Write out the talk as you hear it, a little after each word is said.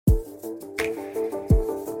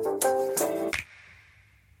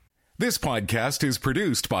This podcast is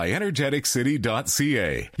produced by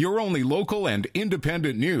energeticcity.ca, your only local and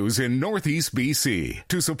independent news in Northeast BC.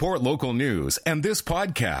 To support local news and this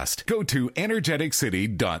podcast, go to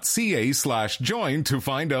energeticcity.ca/join to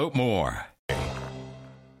find out more.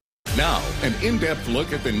 Now, an in-depth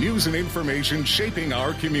look at the news and information shaping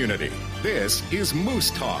our community. This is Moose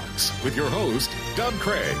Talks with your host, Doug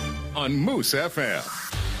Craig, on Moose FM.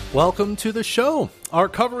 Welcome to the show. Our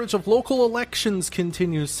coverage of local elections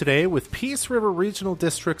continues today with Peace River Regional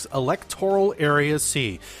District's Electoral Area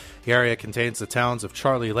C. The area contains the towns of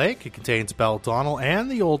Charlie Lake, it contains Beldonnell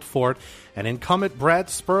and the Old Fort, and incumbent Brad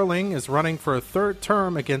Sperling is running for a third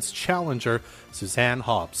term against challenger Suzanne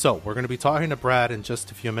Hobbs. So we're going to be talking to Brad in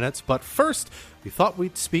just a few minutes, but first we thought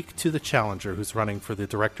we'd speak to the challenger who's running for the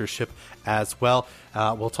directorship as well.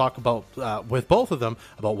 We'll talk about with both of them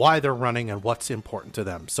about why they're running and what's important to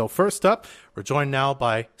them. So first up, we're joined now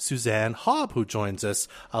by Suzanne Hobbs, who joins us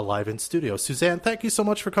live in studio. Suzanne, thank you so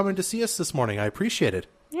much for coming to see us this morning. I appreciate it.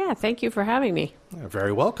 Yeah, thank you for having me. You're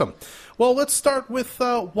very welcome. Well, let's start with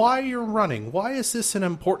why you're running. Why is this an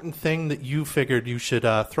important thing that you figured you should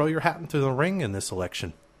throw your hat into the ring in this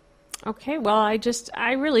election? Okay, well, I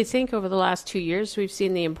really think over the last 2 years we've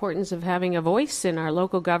seen the importance of having a voice in our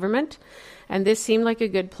local government, and this seemed like a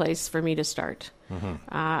good place for me to start. Mm-hmm.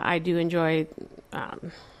 I do enjoy,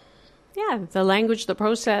 the language, the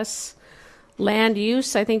process. Land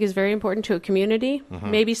use, I think, is very important to a community,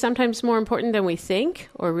 maybe sometimes more important than we think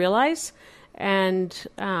or realize. And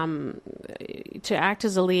to act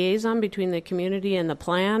as a liaison between the community and the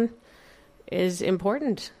plan is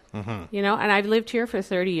important. You know, and I've lived here for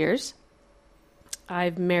 30 years.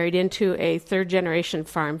 I've married into a third-generation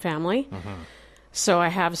farm family. So I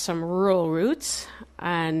have some rural roots,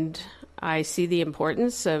 and I see the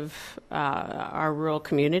importance of our rural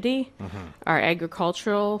community, our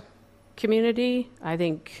agricultural community. I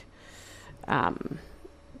think, and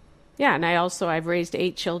I've raised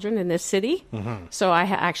 8 children in this city. So I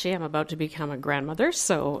actually am about to become a grandmother.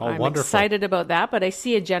 So I'm wonderful. Excited about that. But I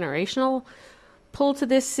see a generational pull to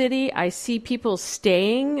this city. I see people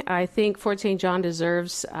staying. I think Fort St. John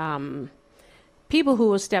deserves people who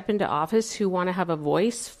will step into office who want to have a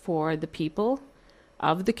voice for the people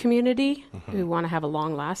of the community, who want to have a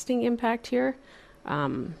long-lasting impact here.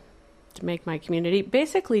 To make my community,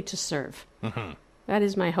 basically to serve. That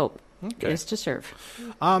is my hope, is to serve.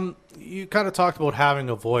 You kind of talked about having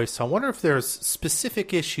a voice. I wonder if there's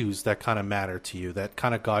specific issues that kind of matter to you that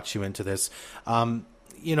kind of got you into this.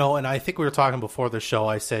 You know, and I think we were talking before the show,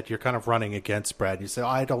 I said you're kind of running against Brad. You said,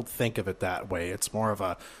 I don't think of it that way. It's more of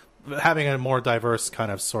having a more diverse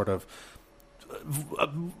kind of sort of a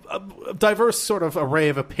diverse sort of array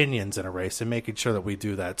of opinions in a race and making sure that we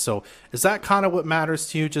do that. So is that kind of what matters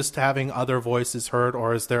to you, just having other voices heard,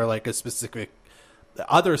 or is there like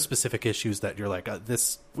other specific issues that you're like,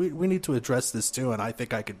 we need to address this too, and I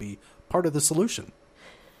think I could be part of the solution?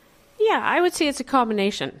 Yeah, I would say it's a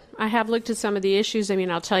combination. I have looked at some of the issues. I mean,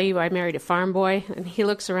 I'll tell you, I married a farm boy, and he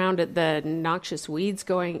looks around at the noxious weeds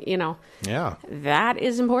going, Yeah, that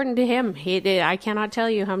is important to him. I cannot tell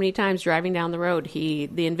you how many times driving down the road,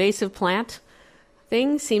 the invasive plant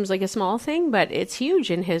thing seems like a small thing, but it's huge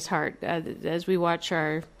in his heart as we watch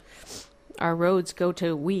our roads go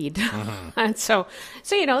to weed. And so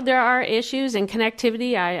there are issues and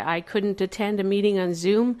connectivity. I couldn't attend a meeting on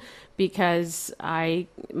Zoom because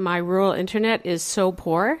my rural internet is so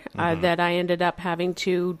poor that I ended up having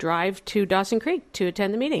to drive to Dawson Creek to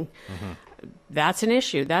attend the meeting. That's an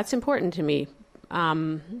issue. That's important to me.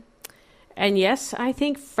 And yes, I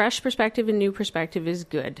think fresh perspective and new perspective is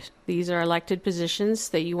good. These are elected positions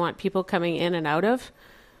that you want people coming in and out of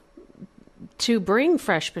to bring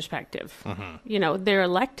fresh perspective. You know, they're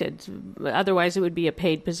elected. Otherwise, it would be a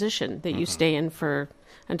paid position that you stay in for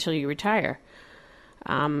until you retire.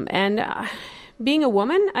 Being a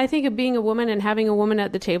woman, I think being a woman and having a woman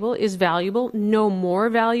at the table is valuable, no more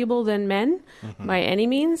valuable than men by any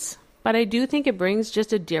means. But I do think it brings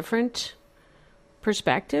just a different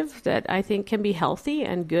perspective that I think can be healthy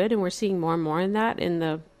and good. And we're seeing more and more in that in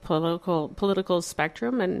the political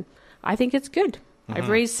spectrum. And I think it's good. I've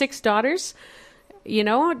raised 6 daughters,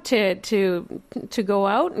 to go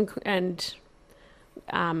out and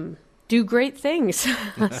do great things.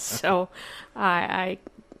 So I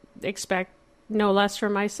expect no less for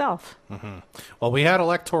myself. Well, we had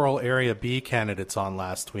electoral area B candidates on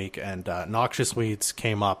last week, and noxious weeds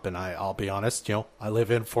came up, and I'll be honest, I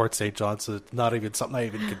live in Fort St. John, so it's not even something I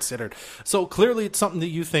even considered. So clearly it's something that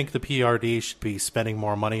you think the PRD should be spending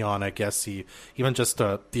more money on. I guess even just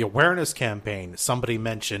the awareness campaign somebody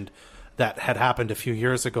mentioned that had happened a few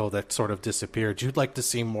years ago that sort of disappeared. You'd like to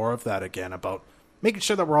see more of that again about making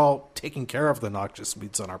sure that we're all taking care of the noxious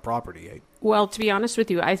weeds on our property. Eh? Well, to be honest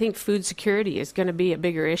with you, I think food security is going to be a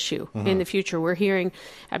bigger issue in the future. We're hearing,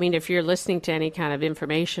 I mean, if you're listening to any kind of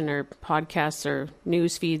information or podcasts or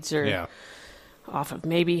news feeds or off of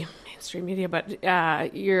maybe mainstream media,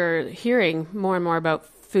 but you're hearing more and more about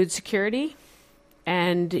food security.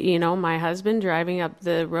 And, you know, my husband driving up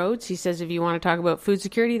the roads, he says, if you want to talk about food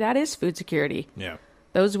security, that is food security. Yeah.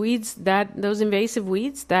 Those weeds, those invasive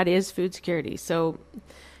weeds, that is food security. So,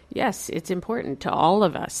 yes, it's important to all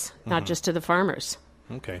of us, not just to the farmers.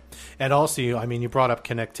 Okay. And also, I mean, you brought up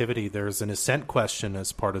connectivity. There's an assent question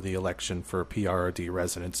as part of the election for PRD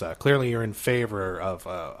residents. Clearly, you're in favor of,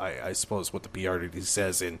 I suppose, what the PRD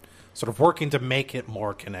says in sort of working to make it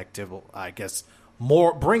more connective, I guess,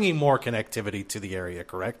 bringing more connectivity to the area,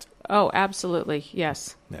 correct? Oh, absolutely.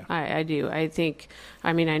 Yes, Yeah. I do. I think,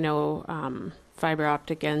 I mean, I know fiber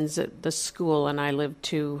optic ends at the school, and I live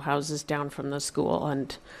 2 houses down from the school,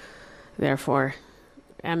 and therefore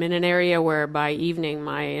I'm in an area where by evening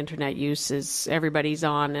my internet use is everybody's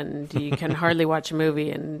on, and you can hardly watch a movie,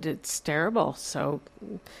 and it's terrible. So,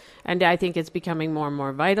 and I think it's becoming more and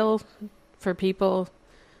more vital for people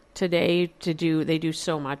today they do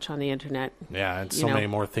so much on the internet. Yeah, and so many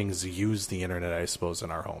more things use the internet, I suppose,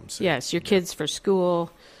 in our homes. Yes, your kids for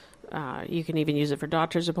school. You can even use it for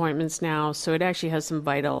doctor's appointments now. So it actually has some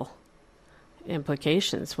vital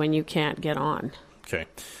implications when you can't get on. Okay.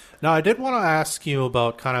 Now, I did want to ask you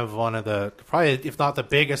about kind of one of the, probably, if not the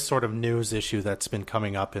biggest sort of news issue that's been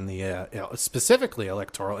coming up in the specifically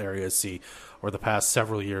electoral area C over the past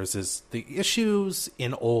several years is the issues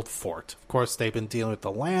in Old Fort. Of course, they've been dealing with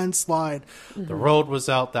the landslide. The road was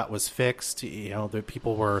out. That was fixed. You know, the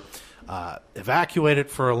people were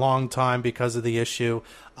evacuated for a long time because of the issue.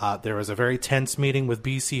 There was a very tense meeting with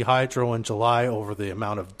BC Hydro in July over the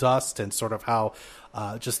amount of dust and sort of how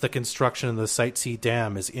just the construction of the Site C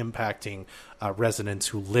Dam is impacting residents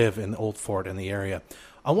who live in Old Fort and the area.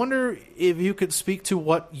 I wonder if you could speak to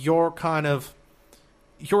what your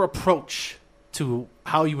approach to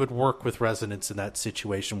how you would work with residents in that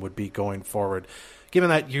situation would be going forward, given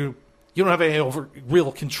that you don't have any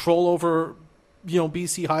real control over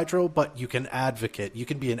BC Hydro, but you can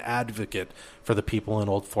be an advocate for the people in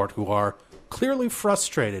Old Fort who are clearly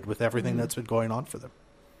frustrated with everything that's been going on for them.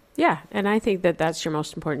 Yeah, and I think that that's your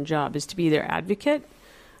most important job, is to be their advocate,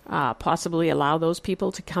 possibly allow those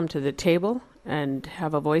people to come to the table and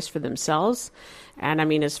have a voice for themselves. And I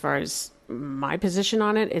mean, as far as my position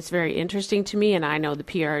on it, it's very interesting to me, and I know the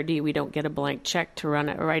PRD, we don't get a blank check to run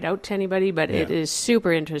it right out to anybody, but it is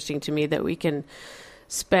super interesting to me that we can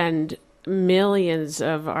spend millions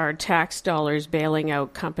of our tax dollars bailing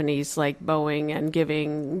out companies like Boeing and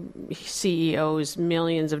giving CEOs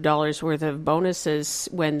millions of dollars worth of bonuses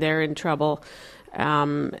when they're in trouble,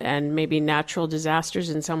 and maybe natural disasters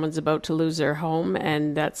and someone's about to lose their home,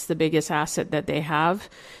 and that's the biggest asset that they have.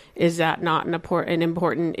 Is that not an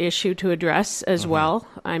important issue to address as well?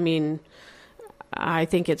 I mean, I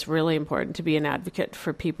think it's really important to be an advocate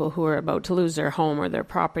for people who are about to lose their home or their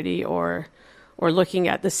property, or looking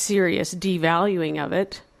at the serious devaluing of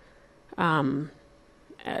it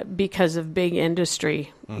because of big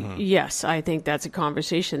industry. Yes, I think that's a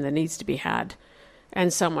conversation that needs to be had,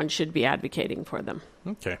 and someone should be advocating for them.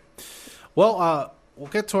 Okay. Well, we'll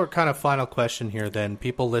get to our kind of final question here then.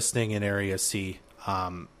 People listening in Area C,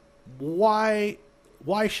 why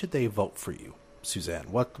should they vote for you, Suzanne?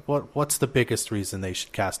 What's the biggest reason they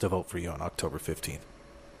should cast a vote for you on October 15th?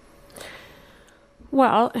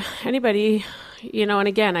 Well, anybody, and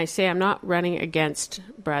again, I say I'm not running against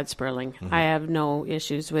Brad Sperling. I have no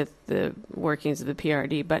issues with the workings of the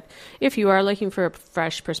PRD, but if you are looking for a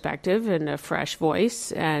fresh perspective and a fresh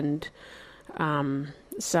voice and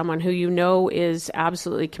someone who is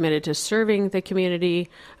absolutely committed to serving the community,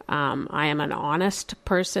 I am an honest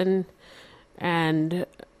person, and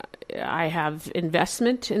I have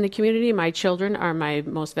investment in the community. My children are my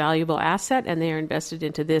most valuable asset, and they are invested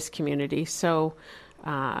into this community. So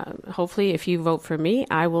hopefully if you vote for me,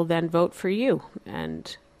 I will then vote for you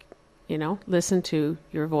and, listen to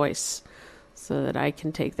your voice so that I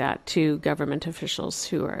can take that to government officials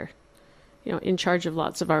who are, in charge of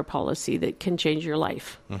lots of our policy that can change your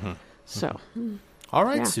life. So. All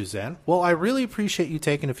right, Yeah. Suzanne. Well, I really appreciate you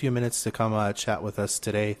taking a few minutes to come chat with us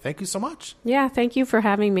today. Thank you so much. Yeah, thank you for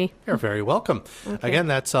having me. You're very welcome. Okay. Again,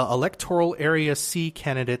 that's Electoral Area C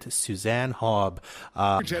candidate Suzanne Hobb.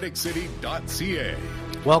 energeticcity.ca.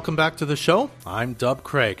 Welcome back to the show. I'm Dub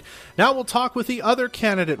Craig. Now we'll talk with the other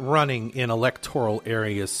candidate running in Electoral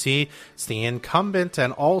Area C. It's the incumbent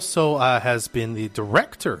and also has been the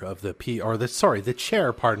director of the the chair,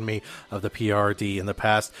 of the PRD in the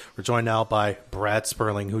past. We're joined now by Brad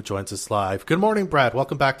Sperling, who joins us live. Good morning, Brad.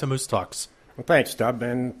 Welcome back to Moose Talks. Well, thanks, Dub,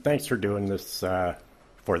 and thanks for doing this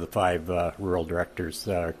for the 5 rural directors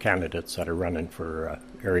candidates that are running for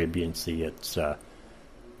Area B and C. It's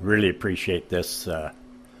really appreciate this.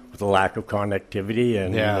 With the lack of connectivity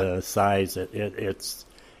and the size,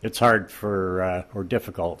 it's hard for or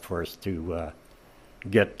difficult for us to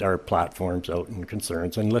get our platforms out and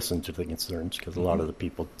concerns and listen to the concerns, because a lot of the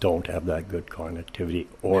people don't have that good connectivity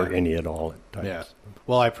or any at all at times. Yeah.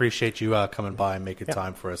 Well, I appreciate you coming by and making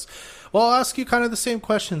time for us. Well, I'll ask you kind of the same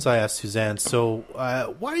questions I asked Suzanne. So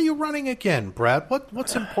why are you running again, Brad?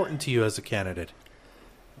 What's important to you as a candidate?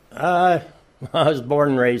 I was born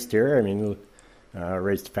and raised here. I mean,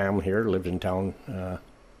 raised a family here, lived in town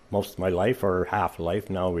most of my life, or half a life.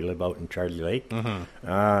 Now we live out in Charlie Lake.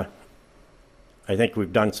 I think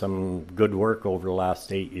we've done some good work over the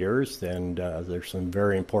last 8 years, and there's some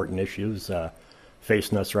very important issues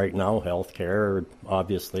facing us right now. Healthcare,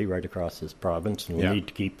 obviously, right across this province, and we need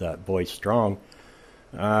to keep that voice strong.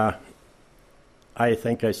 I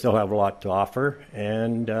think I still have a lot to offer,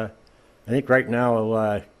 and I think right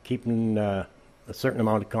now keeping a certain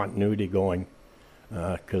amount of continuity going,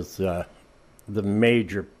 because the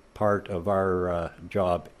major part of our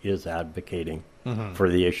job is advocating for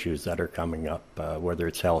the issues that are coming up, whether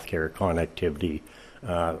it's healthcare, connectivity,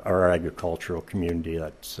 our agricultural community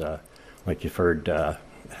that's, like you've heard,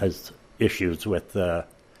 has issues with,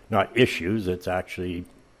 not issues, it's actually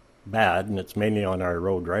bad, and it's mainly on our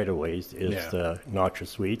road right-of-ways, is the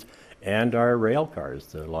noxious weeds, and our rail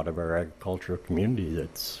cars. A lot of our agricultural community, I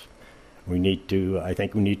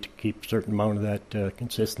think we need to keep a certain amount of that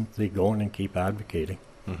consistency going and keep advocating.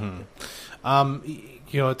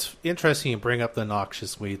 It's interesting you bring up the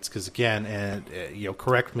noxious weeds because, again, and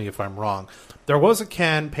correct me if I'm wrong, there was a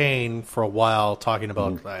campaign for a while talking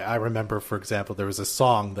about, I remember, for example, there was a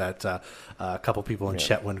song that a couple people in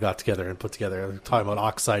Chetwynd got together and put together talking about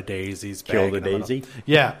oxeye daisies. Kill the daisy.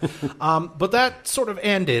 Yeah. But that sort of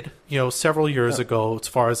ended, several years ago, as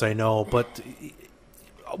far as I know. But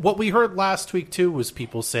what we heard last week, too, was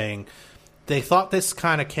people saying they thought this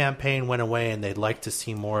kind of campaign went away and they'd like to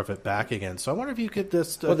see more of it back again. So I wonder if you could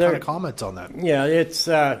just kind of comment on that. Yeah, it's,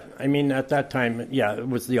 at that time, it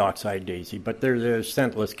was the oxeye daisy, but there's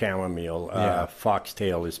scentless chamomile.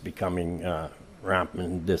 Foxtail is becoming rampant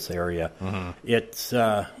in this area. It's,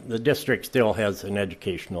 the district still has an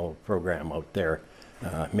educational program out there.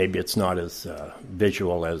 Maybe it's not as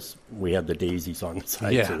visual as we had the daisies on the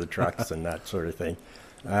sides of the trucks and that sort of thing.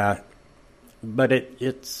 But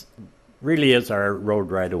it's really is our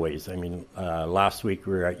road right-of-ways. I mean, last week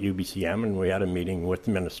we were at UBCM and we had a meeting with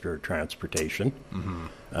the Minister of Transportation.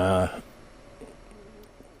 Of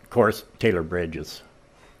course, Taylor Bridge is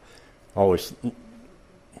always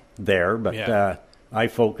there, but I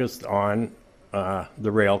focused on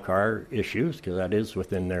the rail car issues because that is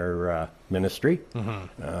within their ministry.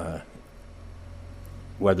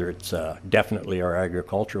 Whether it's definitely our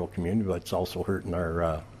agricultural community, but it's also hurting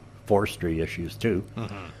our forestry issues too.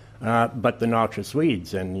 But the noxious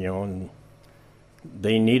weeds, and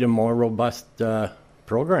they need a more robust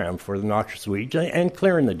program for the noxious weeds and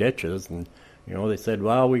clearing the ditches. And they said,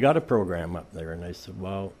 well, we got a program up there. And I said,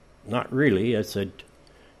 well, not really. I said,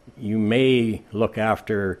 you may look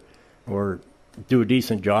after or do a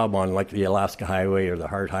decent job on like the Alaska Highway or the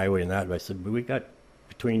Hart Highway and that. But I said, but we got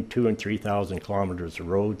between 2,000 and 3,000 kilometers of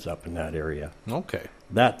roads up in that area. Okay.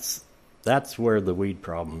 That's where the weed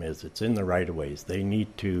problem is. It's in the right-of-ways. They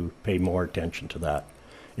need to pay more attention to that.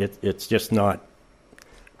 It's just not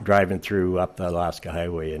driving through up the Alaska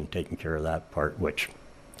Highway and taking care of that part, which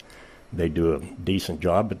they do a decent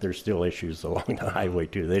job, but there's still issues along the highway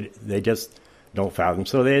too. They just don't fathom.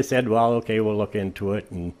 So they said, well, okay, we'll look into it.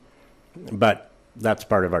 But that's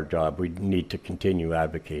part of our job. We need to continue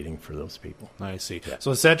advocating for those people. I see. Yeah.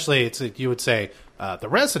 So essentially, you would say the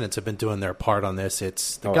residents have been doing their part on this.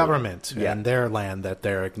 It's the government and their land that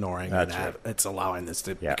they're ignoring. That's and right. It's allowing this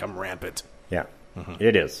to become rampant. Yeah,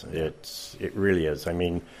 it is. It really is. I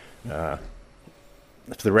mean, if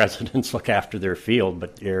the residents look after their field,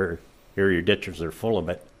 but your ditches are full of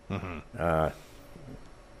it,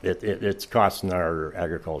 it's costing our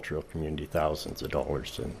agricultural community thousands of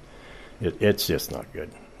dollars. And It's just not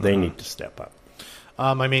good. They need to step up.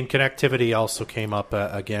 I mean, connectivity also came up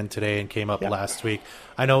again today and came up last week.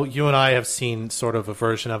 I know you and I have seen sort of a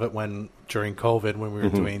version of it during COVID when we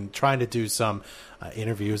were trying to do some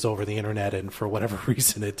interviews over the internet, and for whatever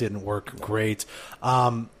reason it didn't work great.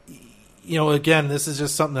 Again, this is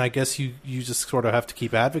just something I guess you just sort of have to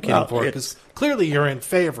keep advocating for, because clearly you're in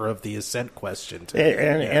favor of the assent question.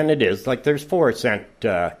 And it is. Like, there's 4 assent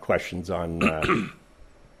questions on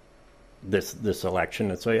this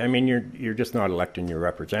election. And so, I mean, you're just not electing your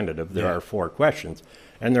representative. There are 4 questions.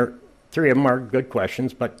 And 3 of them are good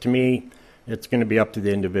questions, but to me, it's going to be up to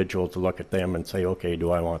the individual to look at them and say, okay,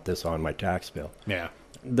 do I want this on my tax bill? Yeah.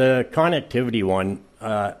 The connectivity one,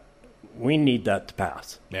 we need that to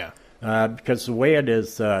pass. Yeah. Because the way it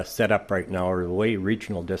is set up right now, or the way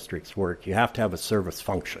regional districts work, you have to have a service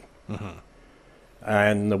function.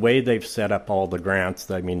 And the way they've set up all the grants,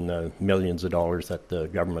 I mean, the millions of dollars that the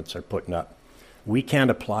governments are putting up, we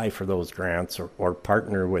can't apply for those grants or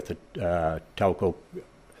partner with telco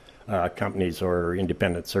companies or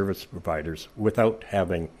independent service providers without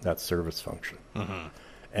having that service function.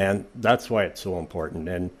 And that's why it's so important.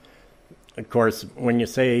 And of course, when you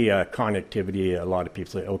say connectivity, a lot of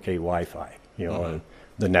people say, okay, Wi-Fi, and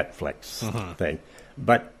the Netflix thing.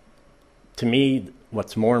 But to me,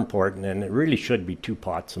 what's more important, and it really should be 2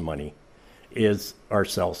 pots of money, is our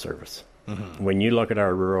cell service. When you look at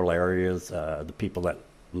our rural areas, the people that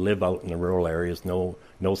live out in the rural areas, no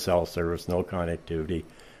cell service, no connectivity,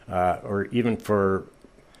 or even for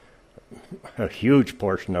a huge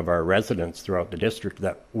portion of our residents throughout the district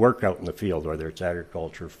that work out in the field, whether it's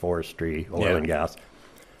agriculture, forestry, oil and gas,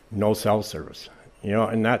 no cell service.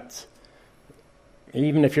 And that's,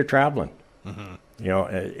 even if you're traveling,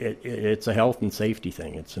 it's a health and safety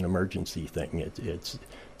thing. It's an emergency thing. It's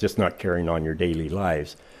just not carrying on your daily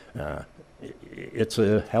lives. It's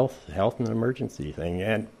a health and emergency thing.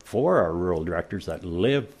 And for our rural directors that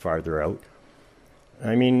live farther out,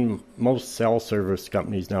 I mean, most cell service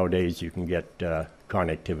companies nowadays, you can get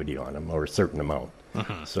connectivity on them, or a certain amount.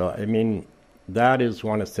 So, I mean, that is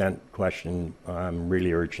one assent question I'm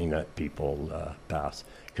really urging that people pass,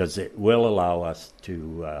 because it will allow us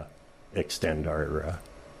to extend our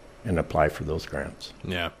and apply for those grants.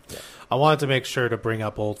 Yeah. I wanted to make sure to bring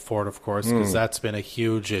up Old Fort, of course, because that's been a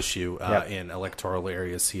huge issue in electoral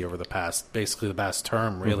area C over the past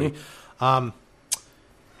term, really.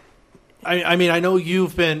 I mean, I know you're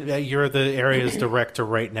the area's director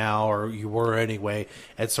right now, or you were anyway,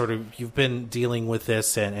 and sort of you've been dealing with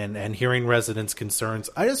this and hearing residents'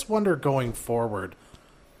 concerns. I just wonder, going forward,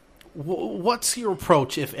 what's your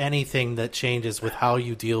approach, if anything, that changes with how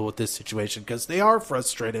you deal with this situation? Because they are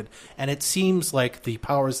frustrated, and it seems like the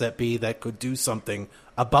powers that be that could do something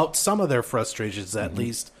about some of their frustrations at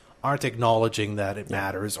least aren't acknowledging that it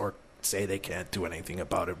matters, or say they can't do anything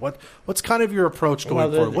about it. What's kind of your approach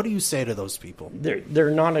going forward? What do you say to those people? They're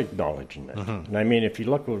not acknowledging it. And I mean, if you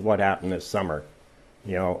look at what happened this summer,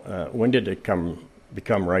 when did it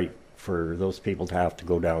become right for those people to have to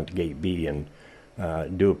go down to Gate B and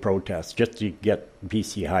do a protest just to get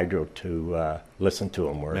BC Hydro to listen to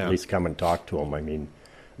them, or at least come and talk to them? I mean,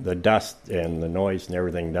 the dust and the noise and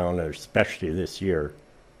everything down there, especially this year,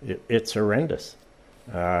 it's horrendous.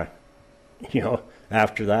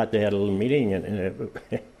 After that, they had a little meeting, and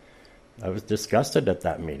I was disgusted at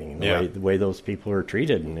that meeting, the way those people were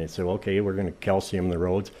treated. And they said, okay, we're going to calcium the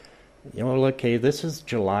roads. Okay, this is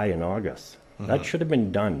July and August. That should have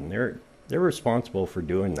been done. They're responsible for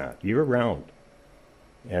doing that year-round.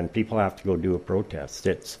 And people have to go do a protest.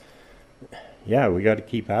 We got to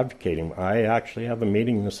keep advocating. I actually have a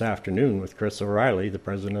meeting this afternoon with Chris O'Reilly, the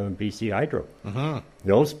president of BC Hydro.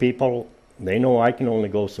 Those people, they know I can only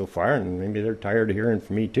go so far, and maybe they're tired of hearing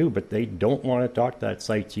from me too, but they don't want to talk to that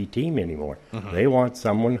Site C team anymore. They want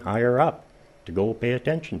someone higher up to go pay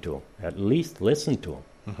attention to them, at least listen to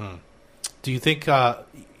them. Do you think,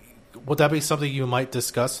 would that be something you might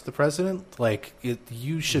discuss with the president? Like,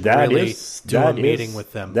 you should do a meeting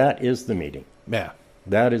with them. That is the meeting. Yeah.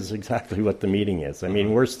 That is exactly what the meeting is. I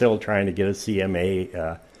mean, we're still trying to get a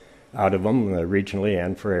CMA out of them, regionally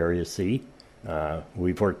and for Area C.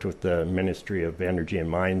 We've worked with the Ministry of Energy and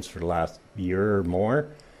Mines for the last year or more.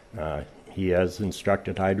 He has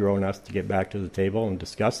instructed Hydro and us to get back to the table and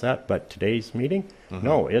discuss that. But today's meeting,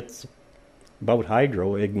 no, it's about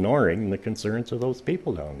Hydro ignoring the concerns of those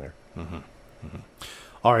people down there.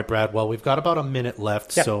 All right, Brad. Well, we've got about a minute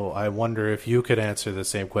left, so I wonder if you could answer the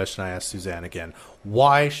same question I asked Suzanne again.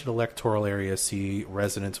 Why should electoral area C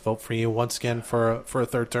residents vote for you once again for a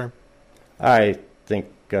third term? I think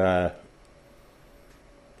I've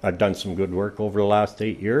done some good work over the last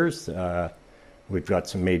 8 years. We've got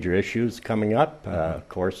some major issues coming up, of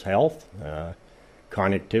course, health,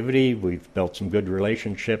 connectivity. We've built some good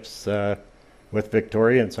relationships with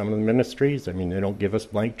Victoria and some of the ministries. I mean, they don't give us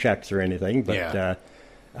blank checks or anything, but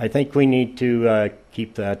I think we need to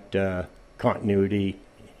keep that continuity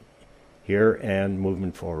here and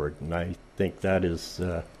moving forward. And I think that is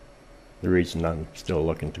the reason I'm still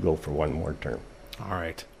looking to go for one more term. All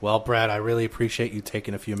right. Well, Brad, I really appreciate you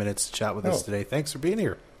taking a few minutes to chat with us today. Thanks for being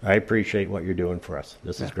here. I appreciate what you're doing for us.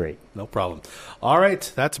 This is great. No problem. All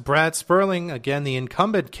right. That's Brad Sperling, again, the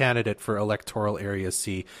incumbent candidate for electoral area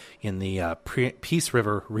C in the Peace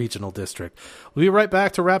River Regional District. We'll be right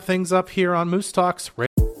back to wrap things up here on Moose Talks.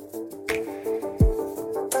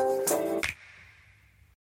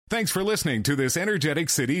 Thanks for listening to this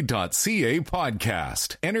EnergeticCity.ca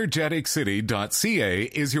podcast. EnergeticCity.ca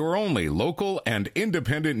is your only local and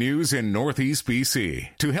independent news in Northeast BC.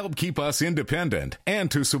 To help keep us independent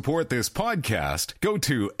and to support this podcast, go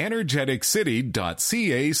to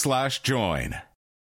EnergeticCity.ca/join.